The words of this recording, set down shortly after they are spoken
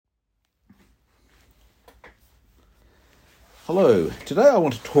Hello. Today I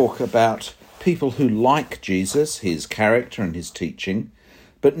want to talk about people who like Jesus, his character and his teaching,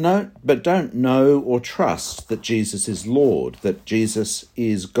 but don't know or trust that Jesus is Lord, that Jesus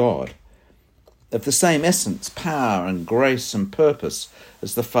is God, of the same essence, power and grace and purpose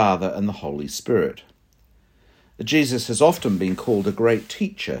as the Father and the Holy Spirit. Jesus has often been called a great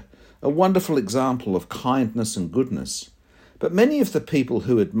teacher, a wonderful example of kindness and goodness, but many of the people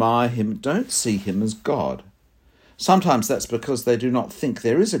who admire him don't see him as God. Sometimes that's because they do not think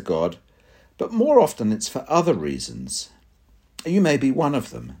there is a God, but more often it's for other reasons. You may be one of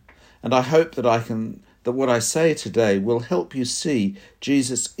them, and I hope that what I say today will help you see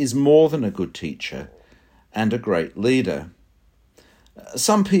Jesus is more than a good teacher and a great leader.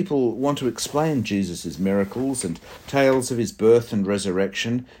 Some people want to explain Jesus' miracles and tales of his birth and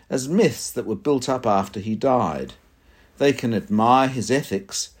resurrection as myths that were built up after he died. They can admire his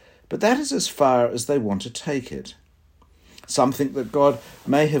ethics, but that is as far as they want to take it. Some think that God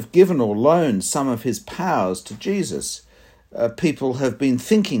may have given or loaned some of his powers to Jesus. People have been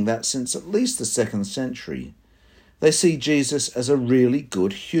thinking that since at least the 2nd century. They see Jesus as a really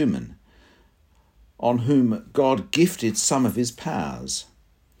good human, on whom God gifted some of his powers.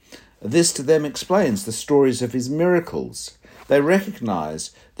 This to them explains the stories of his miracles. They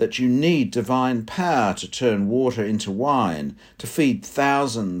recognize that you need divine power to turn water into wine, to feed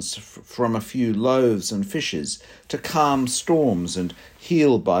thousands from a few loaves and fishes, to calm storms and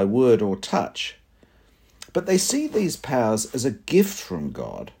heal by word or touch. But they see these powers as a gift from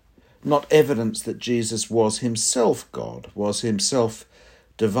God, not evidence that Jesus was himself God, was himself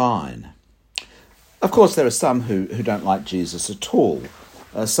divine. Of course, there are some who don't like Jesus at all.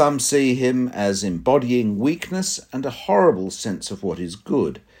 Some see him as embodying weakness and a horrible sense of what is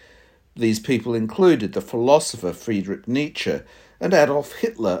good. These people included the philosopher Friedrich Nietzsche and Adolf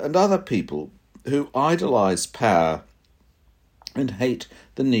Hitler and other people who idolize power and hate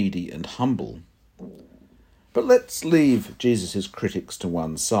the needy and humble. But let's leave Jesus' critics to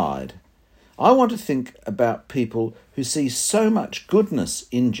one side. I want to think about people who see so much goodness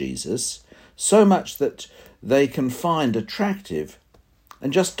in Jesus, so much that they can find attractive,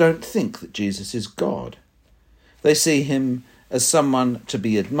 and just don't think that Jesus is God. They see him as someone to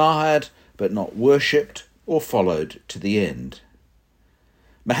be admired, but not worshipped or followed to the end.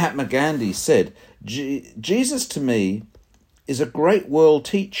 Mahatma Gandhi said, Jesus to me is a great world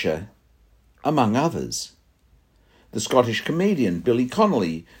teacher, among others. The Scottish comedian Billy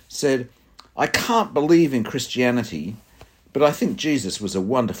Connolly said, I can't believe in Christianity, but I think Jesus was a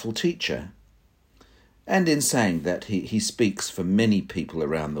wonderful teacher. And in saying that, he speaks for many people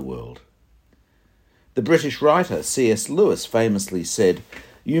around the world. The British writer C.S. Lewis famously said,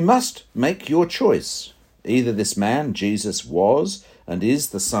 you must make your choice. Either this man, Jesus, was and is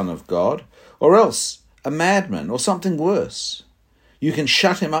the Son of God, or else a madman or something worse. You can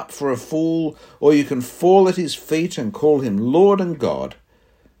shut him up for a fool, or you can fall at his feet and call him Lord and God.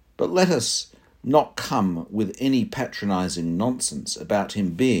 But let us not come with any patronizing nonsense about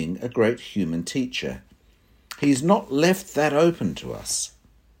him being a great human teacher. He's not left that open to us.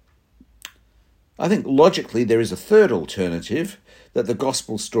 I think logically there is a third alternative, that the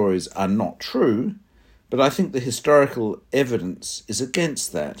gospel stories are not true, but I think the historical evidence is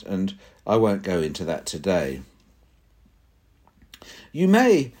against that, and I won't go into that today. You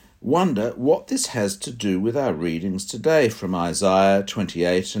may wonder what this has to do with our readings today from Isaiah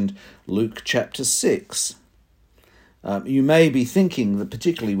 28 and Luke chapter 6. You may be thinking that,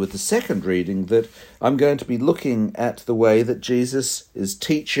 particularly with the second reading, that I'm going to be looking at the way that Jesus is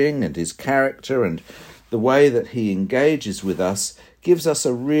teaching and his character and the way that he engages with us gives us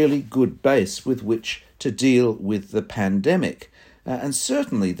a really good base with which to deal with the pandemic. And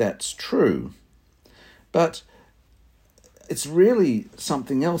certainly that's true. But it's really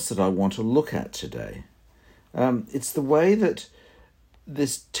something else that I want to look at today. It's the way that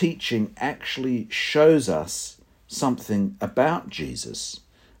this teaching actually shows us something about Jesus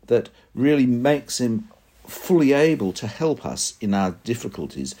that really makes him fully able to help us in our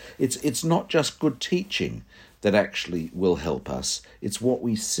difficulties. It's not just good teaching that actually will help us. It's what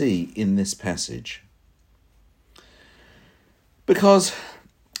we see in this passage. Because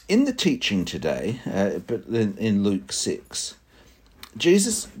in the teaching today, but in Luke 6,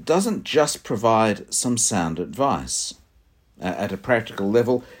 Jesus doesn't just provide some sound advice. At a practical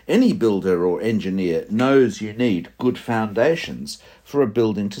level, any builder or engineer knows you need good foundations for a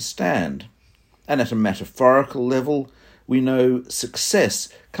building to stand. And at a metaphorical level, we know success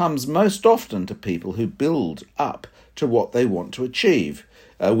comes most often to people who build up to what they want to achieve,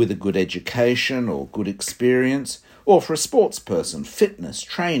 with a good education or good experience, or for a sports person, fitness,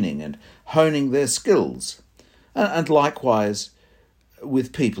 training, and honing their skills. And likewise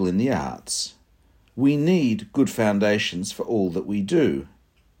with people in the arts. We need good foundations for all that we do.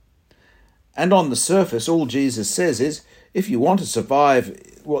 And on the surface, all Jesus says is, if you want to survive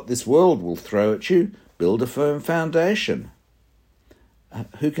what this world will throw at you, build a firm foundation.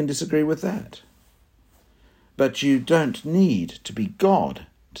 Who can disagree with that? But you don't need to be God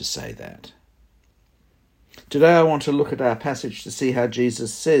to say that. Today I want to look at our passage to see how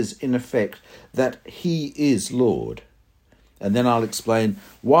Jesus says, in effect, that he is Lord. And then I'll explain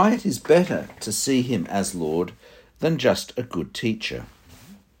why it is better to see him as Lord than just a good teacher.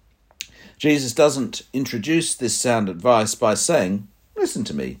 Jesus doesn't introduce this sound advice by saying, listen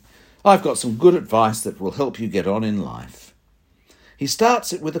to me, I've got some good advice that will help you get on in life. He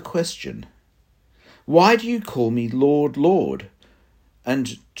starts it with a question. Why do you call me Lord, Lord,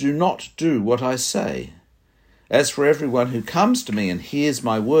 and do not do what I say? As for everyone who comes to me and hears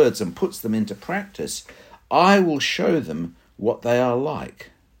my words and puts them into practice, I will show them what they are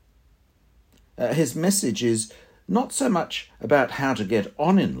like. His message is not so much about how to get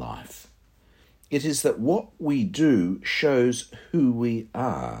on in life. It is that what we do shows who we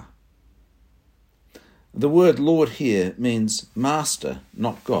are. The word Lord here means master,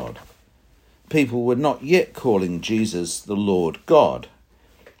 not God. People were not yet calling Jesus the Lord God.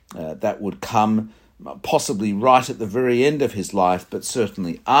 That would come possibly right at the very end of his life, but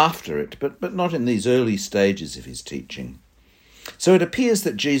certainly after it, but not in these early stages of his teaching. So it appears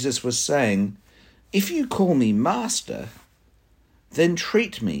that Jesus was saying, if you call me master, then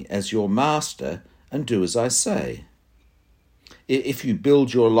treat me as your master and do as I say. If you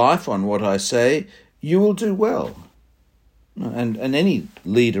build your life on what I say, you will do well. And any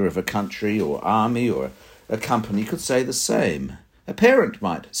leader of a country or army or a company could say the same. A parent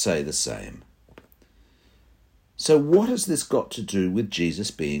might say the same. So what has this got to do with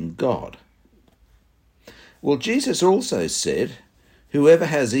Jesus being God? Well, Jesus also said, whoever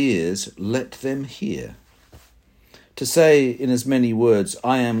has ears, let them hear. To say in as many words,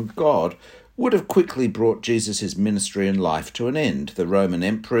 I am God, would have quickly brought Jesus' ministry and life to an end. The Roman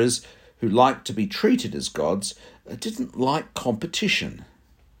emperors, who liked to be treated as gods, didn't like competition.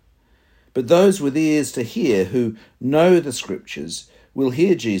 But those with ears to hear, who know the scriptures, will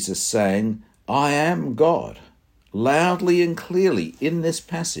hear Jesus saying, I am God. Loudly and clearly in this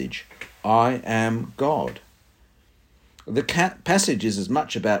passage, I am God. The passage is as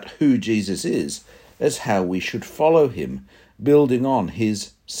much about who Jesus is as how we should follow him, building on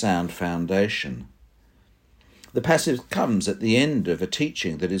his sound foundation. The passage comes at the end of a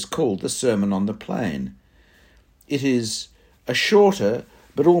teaching that is called the Sermon on the Plain. It is a shorter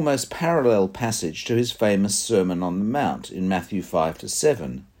but almost parallel passage to his famous Sermon on the Mount in Matthew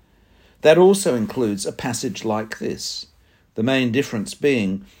 5-7. That also includes a passage like this, the main difference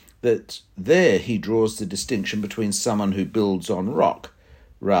being that there he draws the distinction between someone who builds on rock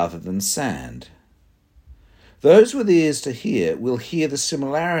rather than sand. Those with ears to hear will hear the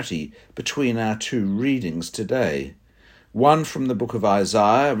similarity between our two readings today, one from the book of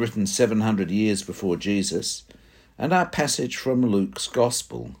Isaiah, written 700 years before Jesus, and our passage from Luke's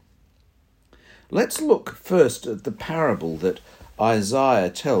Gospel. Let's look first at the parable that Isaiah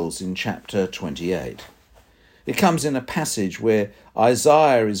tells in chapter 28. It comes in a passage where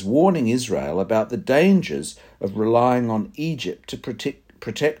Isaiah is warning Israel about the dangers of relying on Egypt to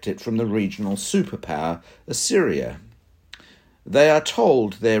protect it from the regional superpower Assyria. They are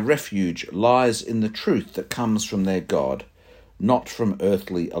told their refuge lies in the truth that comes from their God, not from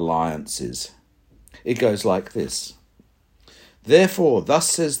earthly alliances. It goes like this. Therefore, thus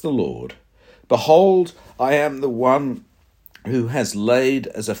says the Lord, behold, I am the one who has laid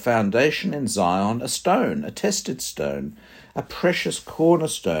as a foundation in Zion a stone, a tested stone, a precious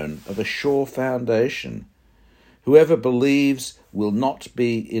cornerstone of a sure foundation. Whoever believes will not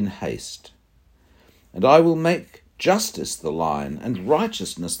be in haste. And I will make justice the line, and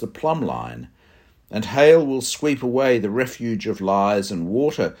righteousness the plumb line. And hail will sweep away the refuge of lies, and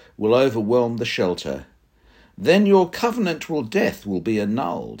water will overwhelm the shelter. Then your covenant with death will be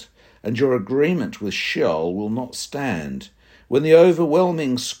annulled, and your agreement with Sheol will not stand. When the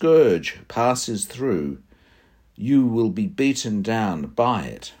overwhelming scourge passes through, you will be beaten down by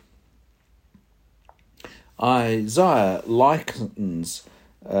it. Isaiah likens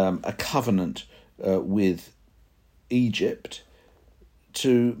a covenant with Egypt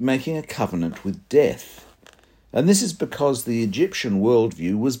to making a covenant with death. And this is because the Egyptian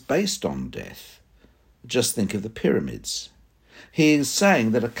worldview was based on death. Just think of the pyramids. He is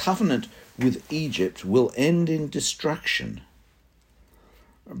saying that a covenant with Egypt will end in destruction.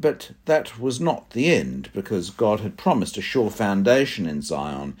 But that was not the end, because God had promised a sure foundation in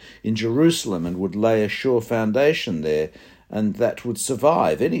Zion, in Jerusalem, and would lay a sure foundation there, and that would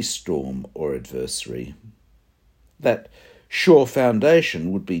survive any storm or adversary. That sure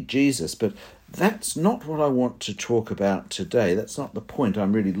foundation would be Jesus, but that's not what I want to talk about today. That's not the point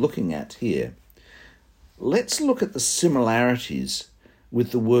I'm really looking at here. Let's look at the similarities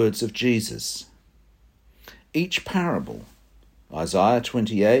with the words of Jesus. Each parable, Isaiah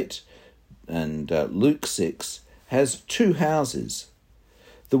 28 and Luke 6, has two houses.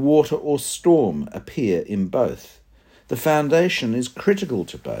 The water or storm appear in both. The foundation is critical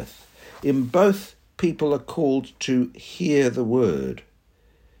to both. In both, people are called to hear the word.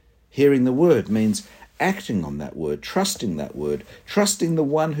 Hearing the word means acting on that word, trusting the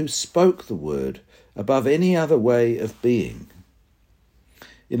one who spoke the word above any other way of being.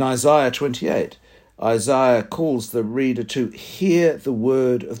 In Isaiah 28, Isaiah calls the reader to hear the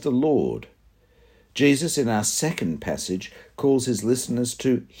word of the Lord. Jesus, in our second passage, calls his listeners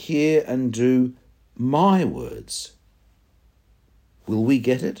to hear and do my words. Will we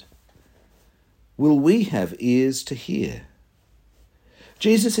get it? Will we have ears to hear?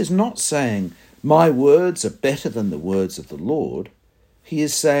 Jesus is not saying, my words are better than the words of the Lord. He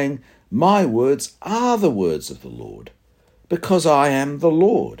is saying, my words are the words of the Lord, because I am the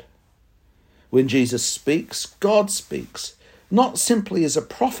Lord. When Jesus speaks, God speaks, not simply as a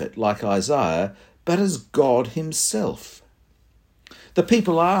prophet like Isaiah, but as God himself. The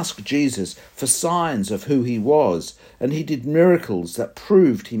people asked Jesus for signs of who he was, and he did miracles that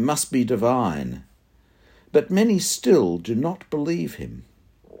proved he must be divine. But many still did not believe him.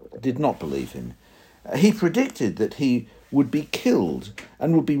 He predicted that he would be killed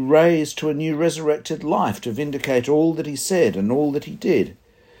and would be raised to a new resurrected life to vindicate all that he said and all that he did.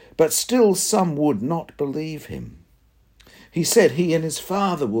 But still some would not believe him. He said he and his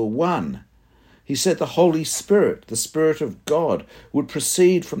Father were one. He said the Holy Spirit, the Spirit of God, would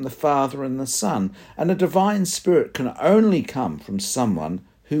proceed from the Father and the Son, and a divine Spirit can only come from someone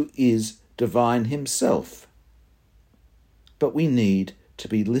who is divine himself. But we need to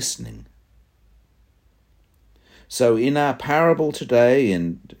be listening. So in our parable today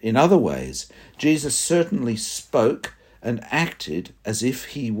and in other ways, Jesus certainly spoke and acted as if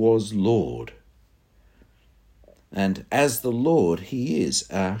he was Lord. And as the Lord, he is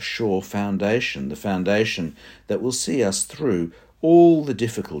our sure foundation, the foundation that will see us through all the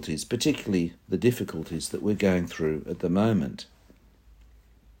difficulties, particularly the difficulties that we're going through at the moment.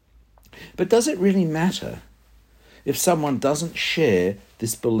 But does it really matter if someone doesn't share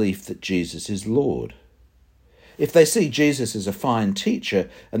this belief that Jesus is Lord? If they see Jesus as a fine teacher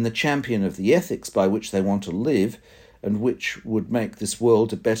and the champion of the ethics by which they want to live and which would make this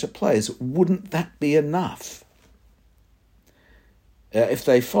world a better place, wouldn't that be enough? If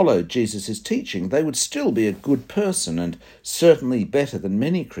they followed Jesus' teaching, they would still be a good person and certainly better than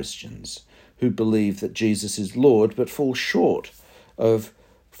many Christians who believe that Jesus is Lord but fall short of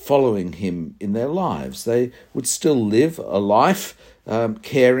following him in their lives. They would still live a life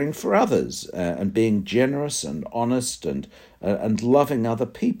caring for others and being generous and honest and loving other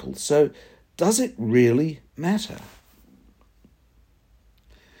people. So does it really matter?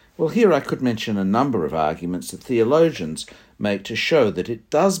 Well, here I could mention a number of arguments that theologians make to show that it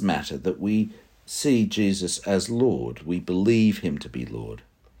does matter that we see Jesus as Lord. We believe him to be Lord.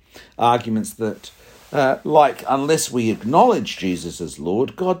 Arguments that, unless we acknowledge Jesus as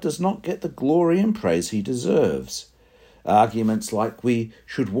Lord, God does not get the glory and praise he deserves. Arguments like we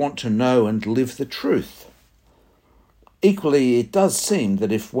should want to know and live the truth. Equally, it does seem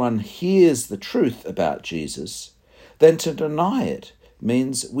that if one hears the truth about Jesus, then to deny it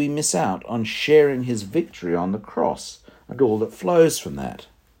means we miss out on sharing his victory on the cross and all that flows from that.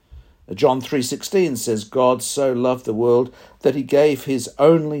 John 3:16 says, God so loved the world that he gave his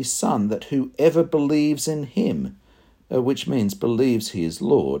only Son, that whoever believes in him, which means believes he is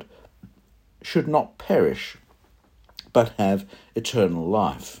Lord, should not perish, but have eternal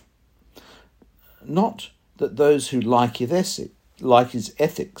life. Not that those who like his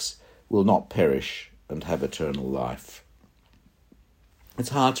ethics will not perish and have eternal life. It's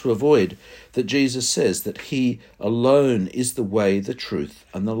hard to avoid that Jesus says that he alone is the way, the truth,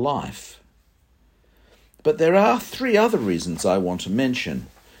 and the life. But there are three other reasons I want to mention.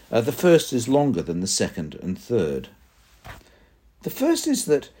 The first is longer than the second and third. The first is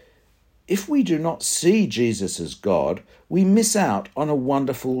that if we do not see Jesus as God, we miss out on a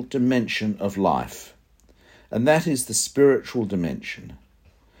wonderful dimension of life, and that is the spiritual dimension.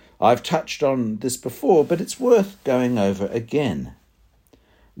 I've touched on this before, but it's worth going over again.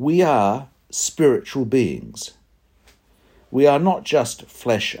 We are spiritual beings. We are not just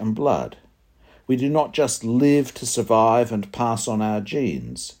flesh and blood. We do not just live to survive and pass on our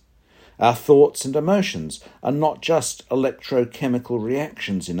genes. Our thoughts and emotions are not just electrochemical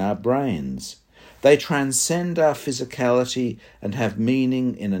reactions in our brains. They transcend our physicality and have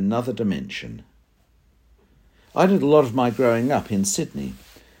meaning in another dimension. I did a lot of my growing up in Sydney.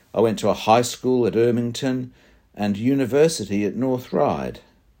 I went to a high school at Ermington and university at North Ryde.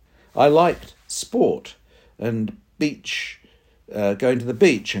 I liked sport and going to the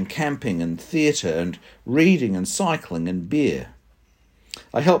beach and camping and theatre and reading and cycling and beer.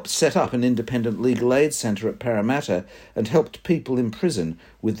 I helped set up an independent legal aid centre at Parramatta and helped people in prison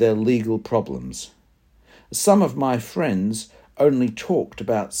with their legal problems. Some of my friends only talked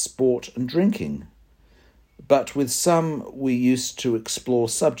about sport and drinking, but with some we used to explore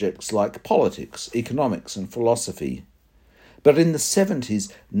subjects like politics, economics and philosophy. But in the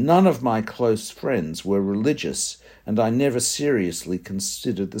 70s, none of my close friends were religious, and I never seriously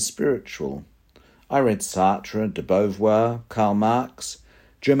considered the spiritual. I read Sartre, de Beauvoir, Karl Marx,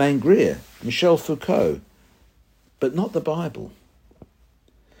 Germaine Greer, Michel Foucault, but not the Bible.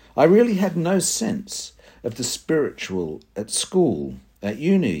 I really had no sense of the spiritual at school, at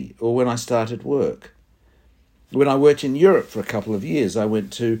uni, or when I started work. When I worked in Europe for a couple of years, I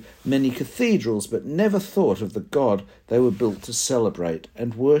went to many cathedrals, but never thought of the God they were built to celebrate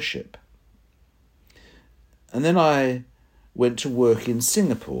and worship. And then I went to work in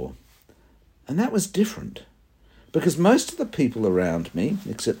Singapore, and that was different, because most of the people around me,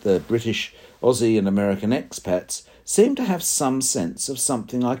 except the British, Aussie and American expats, seemed to have some sense of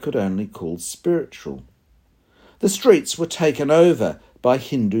something I could only call spiritual. The streets were taken over by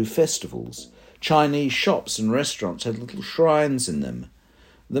Hindu festivals. Chinese shops and restaurants had little shrines in them.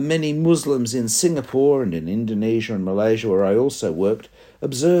 The many Muslims in Singapore and in Indonesia and Malaysia, where I also worked,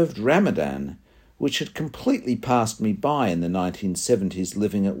 observed Ramadan, which had completely passed me by in the 1970s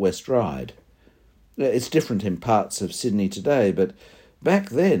living at West Ryde. It's different in parts of Sydney today, but back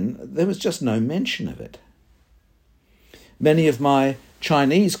then there was just no mention of it. Many of my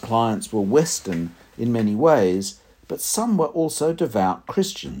Chinese clients were Western in many ways, but some were also devout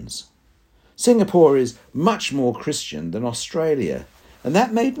Christians. Singapore is much more Christian than Australia, and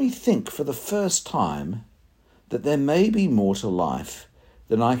that made me think for the first time that there may be more to life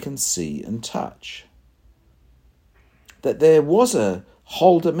than I can see and touch. That there was a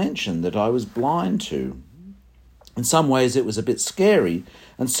whole dimension that I was blind to. In some ways it was a bit scary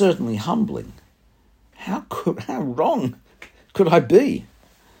and certainly humbling. How wrong could I be?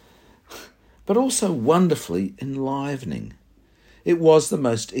 But also wonderfully enlivening. It was the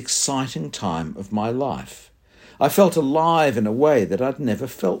most exciting time of my life. I felt alive in a way that I'd never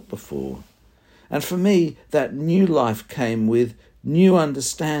felt before. And for me, that new life came with new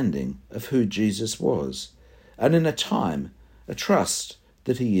understanding of who Jesus was, and in a time, a trust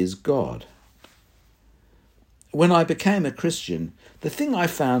that he is God. When I became a Christian, the thing I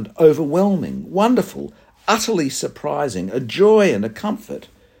found overwhelming, wonderful, utterly surprising, a joy and a comfort,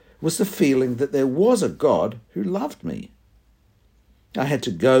 was the feeling that there was a God who loved me. I had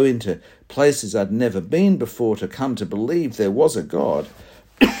to go into places I'd never been before to come to believe there was a God,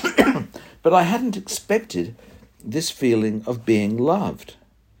 but I hadn't expected this feeling of being loved.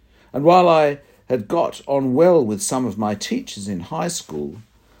 And while I had got on well with some of my teachers in high school,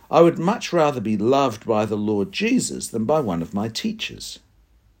 I would much rather be loved by the Lord Jesus than by one of my teachers.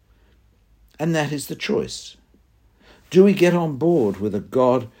 And that is the choice. Do we get on board with a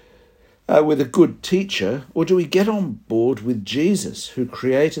good teacher, or do we get on board with Jesus, who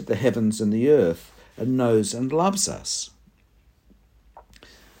created the heavens and the earth and knows and loves us?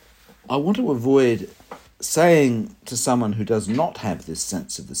 I want to avoid saying to someone who does not have this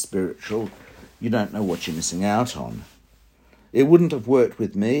sense of the spiritual, you don't know what you're missing out on. It wouldn't have worked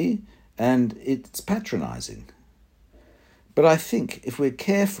with me, and it's patronising. But I think if we're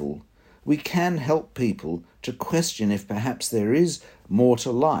careful, we can help people to question if perhaps there is more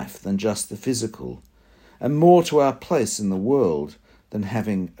to life than just the physical, and more to our place in the world than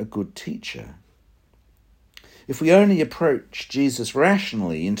having a good teacher. If we only approach Jesus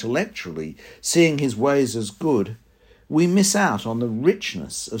rationally, intellectually, seeing his ways as good, we miss out on the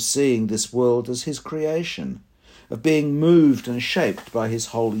richness of seeing this world as his creation, of being moved and shaped by his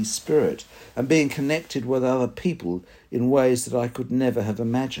Holy Spirit, and being connected with other people in ways that I could never have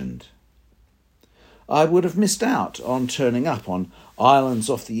imagined. I would have missed out on turning up on islands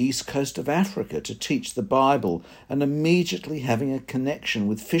off the east coast of Africa to teach the Bible and immediately having a connection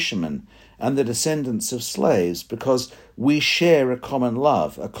with fishermen and the descendants of slaves, because we share a common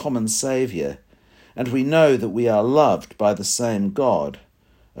love, a common Saviour, and we know that we are loved by the same God,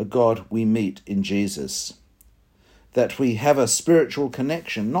 a God we meet in Jesus. that we have a spiritual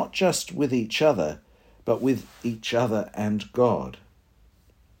connection, not just with each other, but with each other and God.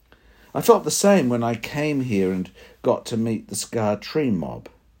 I felt the same when I came here and got to meet the Scar Tree mob.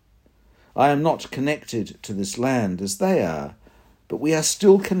 I am not connected to this land as they are, but we are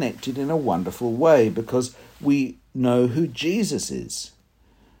still connected in a wonderful way because we know who Jesus is.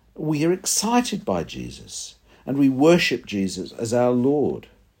 We are excited by Jesus, and we worship Jesus as our Lord.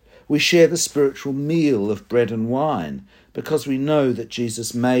 We share the spiritual meal of bread and wine because we know that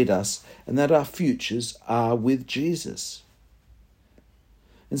Jesus made us and that our futures are with Jesus.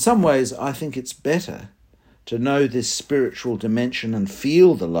 In some ways, I think it's better to know this spiritual dimension and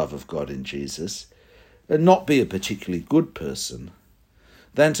feel the love of God in Jesus and not be a particularly good person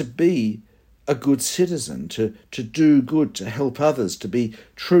than to be a good citizen, to do good, to help others, to be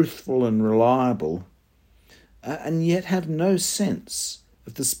truthful and reliable, and yet have no sense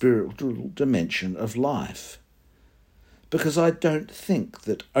of the spiritual dimension of life. Because I don't think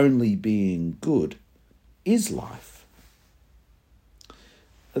that only being good is life.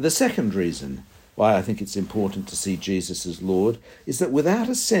 The second reason why I think it's important to see Jesus as Lord is that without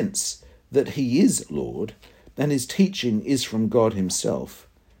a sense that he is Lord and his teaching is from God himself,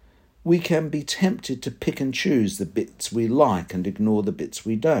 we can be tempted to pick and choose the bits we like and ignore the bits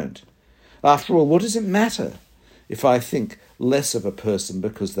we don't. After all, what does it matter if I think less of a person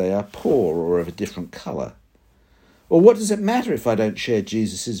because they are poor or of a different colour? Or what does it matter if I don't share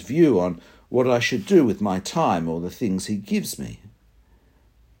Jesus' view on what I should do with my time or the things he gives me?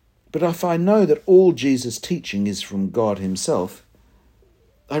 But if I know that all Jesus' teaching is from God himself,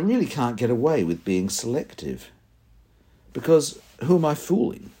 I really can't get away with being selective. Because who am I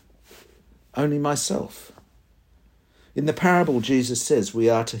fooling? Only myself. In the parable, Jesus says we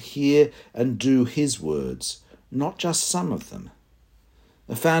are to hear and do his words, not just some of them.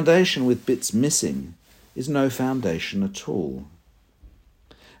 A foundation with bits missing is no foundation at all.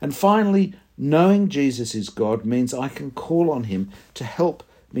 And finally, knowing Jesus is God means I can call on him to help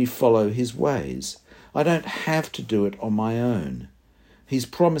me follow his ways. I don't have to do it on my own. He's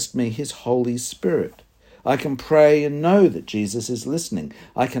promised me his Holy Spirit. I can pray and know that Jesus is listening.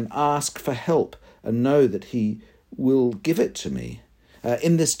 I can ask for help and know that he will give it to me.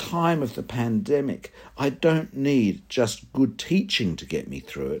 In this time of the pandemic, I don't need just good teaching to get me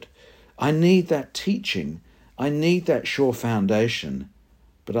through it. I need that teaching. I need that sure foundation.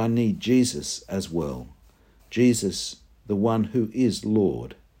 But I need Jesus as well. Jesus, the one who is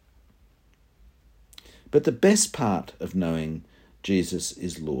Lord. But the best part of knowing Jesus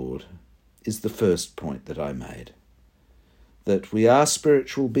is Lord is the first point that I made, that we are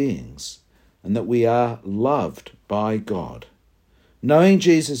spiritual beings and that we are loved by God. Knowing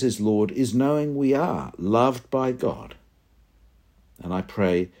Jesus is Lord is knowing we are loved by God. And I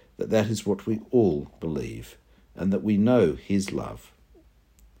pray that that is what we all believe and that we know his love.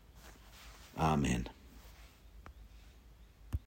 Amen.